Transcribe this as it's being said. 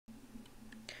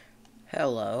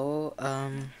Hello,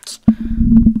 I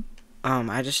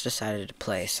just decided to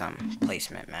play some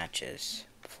placement matches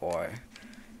for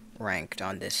ranked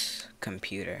on this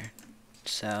computer.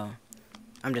 So,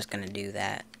 I'm just gonna do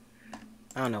that.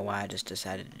 I don't know why I just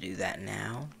decided to do that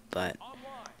now, but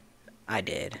I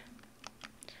did.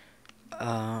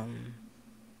 Um,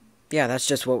 yeah, that's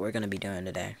just what we're gonna be doing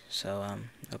today. So,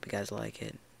 hope you guys like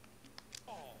it.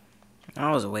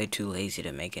 I was way too lazy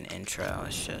to make an intro.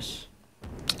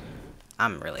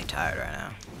 I'm really tired right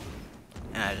now.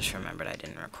 And I just remembered I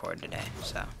didn't record today,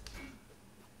 so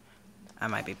I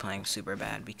might be playing super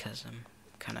bad because I'm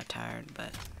kind of tired,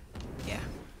 but yeah.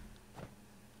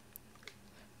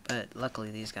 But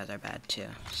luckily these guys are bad too,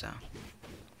 so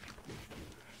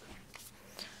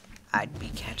I'd be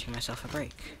catching myself a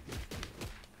break.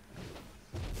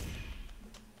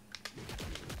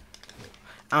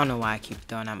 I don't know why I keep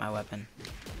throwing out my weapon.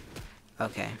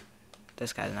 Okay,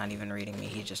 this guy's not even reading me,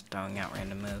 he's just throwing out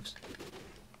random moves.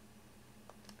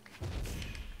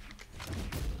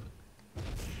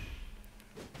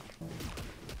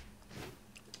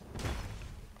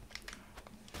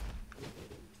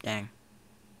 Dang.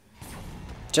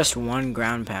 Just one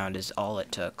ground pound is all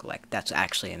it took. Like, that's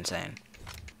actually insane.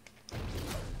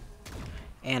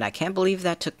 And I can't believe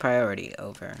that took priority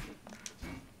over.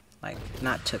 Like,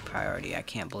 not took priority. I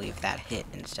can't believe that hit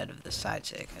instead of the side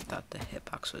stick. I thought the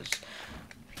hitbox was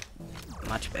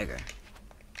much bigger.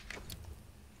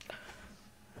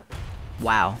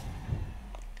 Wow.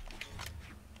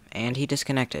 And he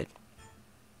disconnected.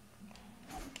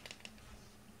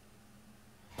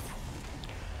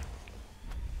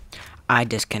 I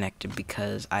disconnected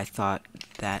because I thought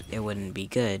that it wouldn't be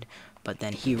good, but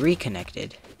then he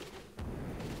reconnected,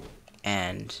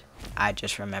 and I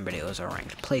just remembered it was a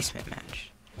ranked placement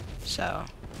match. So,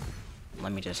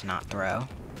 let me just not throw,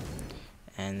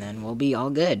 and then we'll be all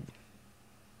good.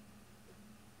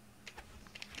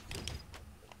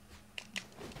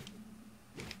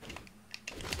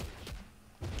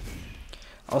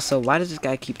 Also, why does this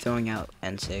guy keep throwing out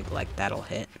NSIG like that'll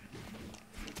hit?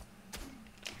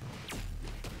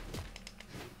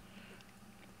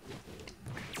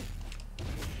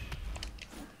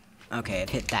 Okay, it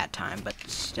hit that time, but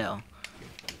still.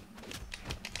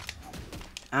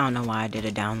 I don't know why I did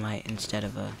a down light instead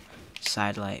of a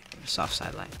side light, soft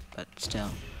side light, but still.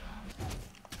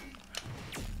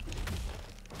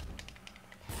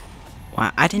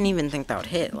 Wow, I didn't even think that would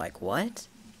hit. Like, what?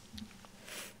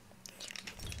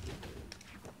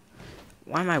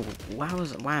 Why am I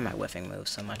whiffing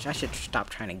moves so much? I should stop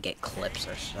trying to get clips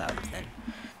or something.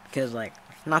 Because, like,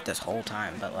 not this whole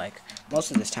time, but, like,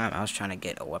 most of this time I was trying to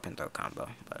get a weapon throw combo.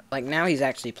 But, like, now he's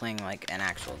actually playing, like, an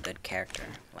actual good character.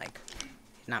 Like,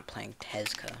 he's not playing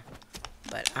Tezka.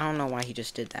 But I don't know why he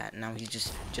just did that. Now he's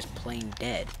just playing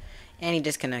dead. And he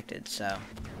disconnected, so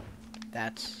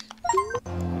that's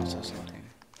also something.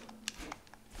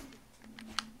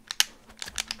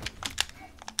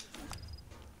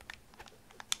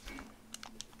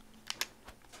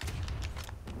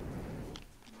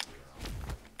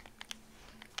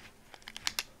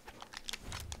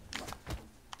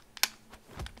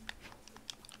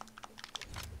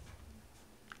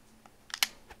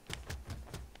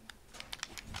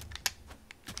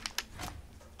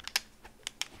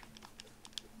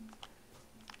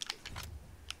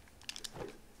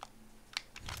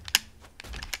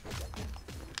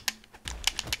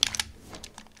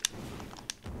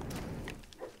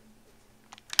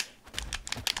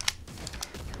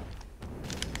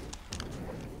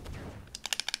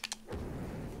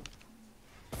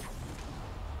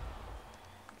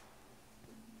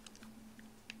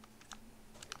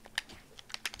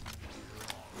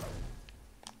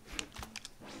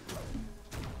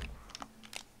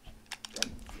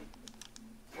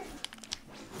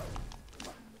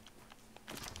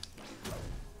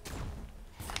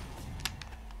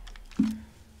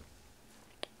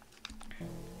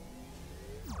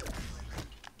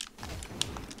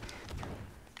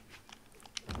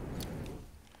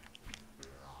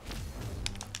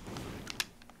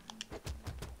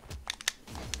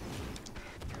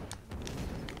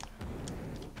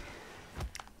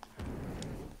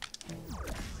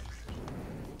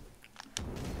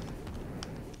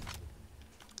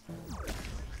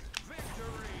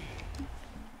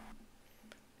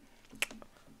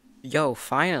 Yo,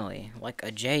 finally, like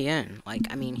a JN. Like,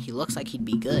 I mean, he looks like he'd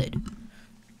be good.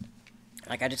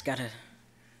 Like, I just gotta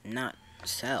not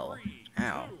sell.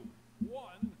 Ow.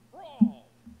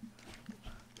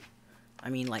 I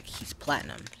mean, like, he's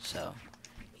platinum, so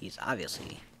he's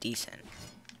obviously decent.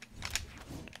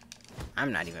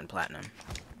 I'm not even platinum.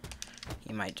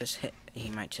 He might just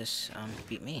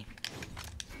beat me.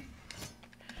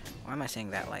 Why am I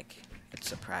saying that like it's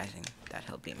surprising that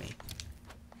he'll beat me?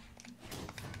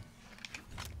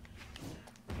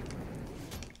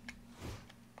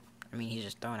 I mean, he's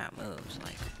just throwing out moves,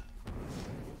 like...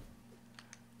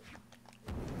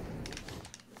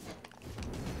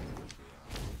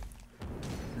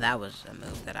 That was a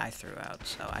move that I threw out,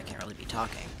 so I can't really be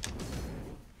talking.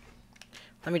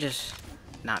 Let me just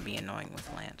not be annoying with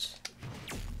Lance.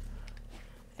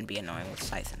 And be annoying with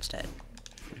Scythe instead.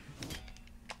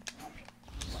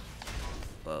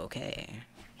 Okay.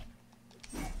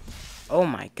 Oh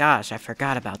my gosh, I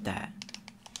forgot about that.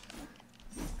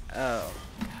 Oh.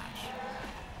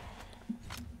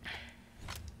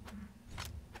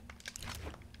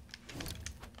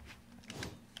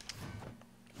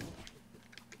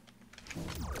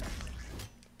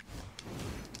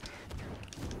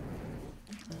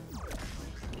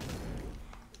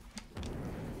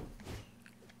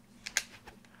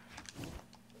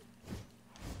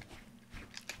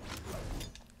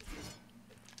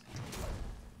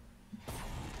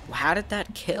 How did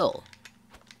that kill?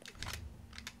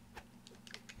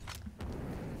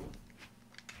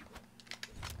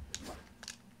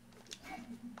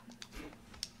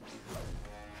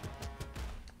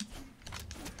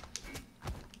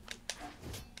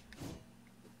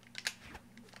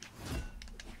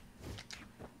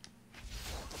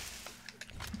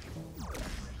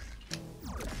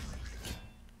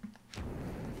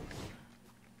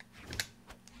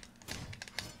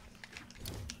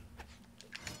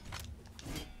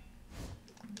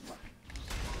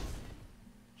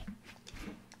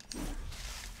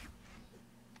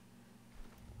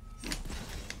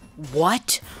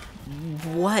 What?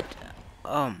 What?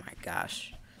 Oh my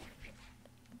gosh.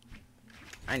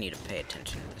 I need to pay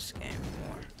attention to this game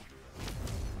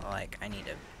more. Like, I need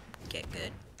to get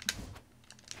good.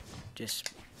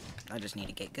 I just need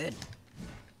to get good.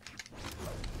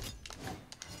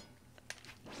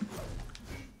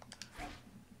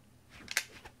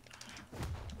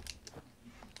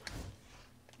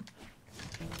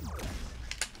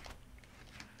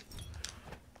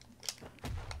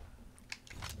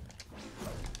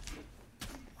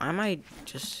 Why am I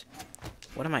just...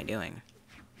 What am I doing?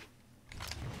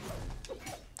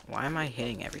 Why am I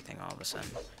hitting everything all of a sudden?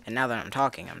 And now that I'm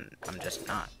talking, I'm just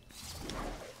not.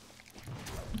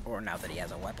 Or now that he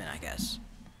has a weapon, I guess.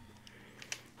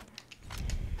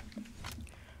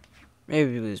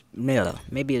 Maybe it was...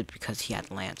 Maybe it's because he had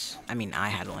Lance. I mean, I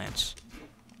had Lance.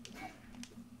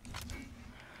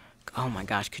 Oh my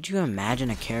gosh, could you imagine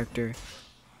a character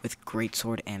with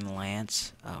Greatsword and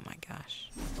Lance? Oh my gosh.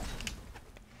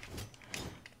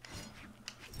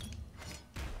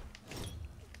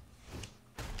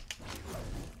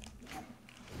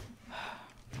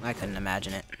 I couldn't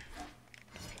imagine it.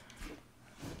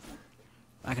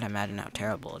 I can imagine how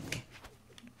terrible it'd be.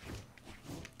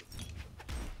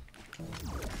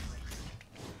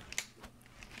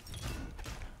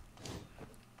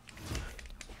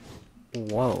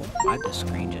 Whoa, why'd the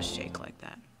screen just shake like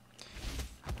that?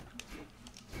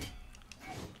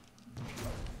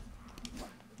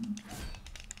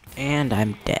 And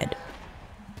I'm dead.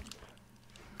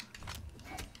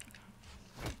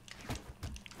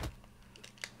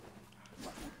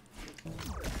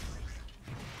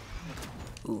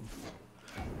 Ooh.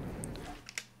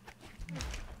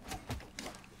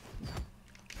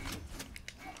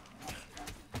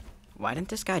 Why didn't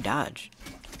this guy dodge?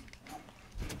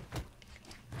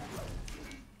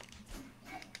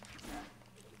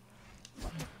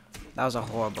 That was a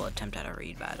horrible attempt at a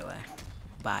read, by the way.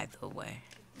 By the way.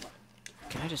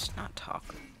 Can I just not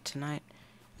talk tonight?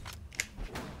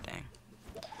 Dang.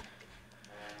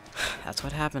 That's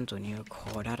what happens when you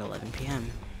record at 11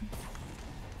 p.m.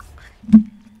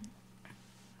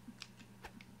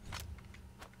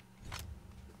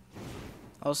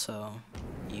 Also,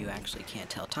 you actually can't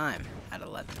tell time at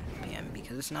 11 p.m.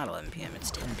 because it's not 11 p.m.,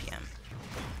 it's 10 p.m.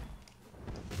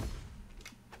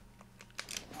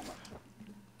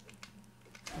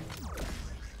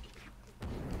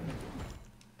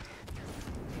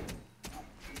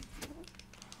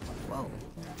 Whoa.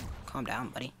 Calm down,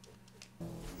 buddy.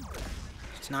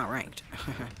 It's not ranked.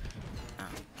 No.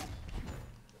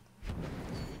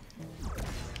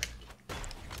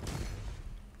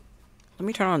 Let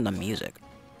me turn on the music.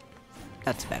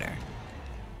 That's better.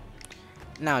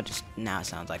 Now it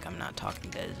sounds like I'm not talking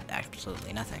to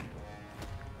absolutely nothing.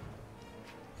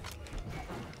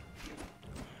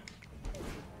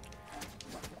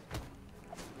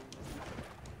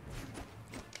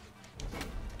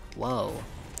 Whoa.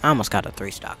 I almost got a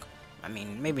 3-stock. I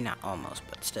mean, maybe not almost,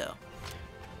 but still.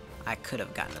 I could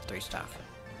have gotten a 3-stock.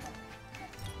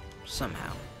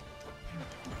 Somehow.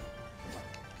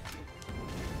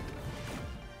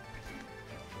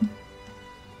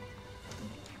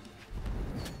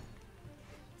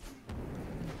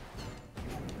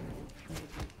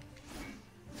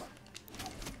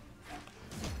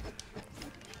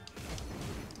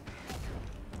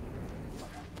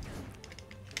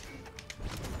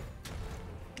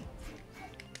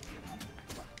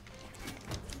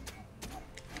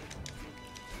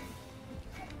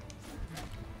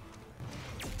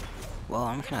 well,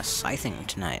 I'm kind of scything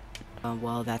tonight.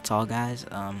 Well, that's all, guys.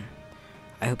 I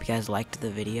hope you guys liked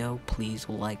the video. Please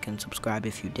like and subscribe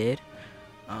if you did.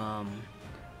 I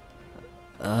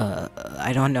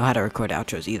don't know how to record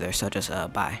outros either, so just,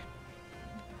 bye.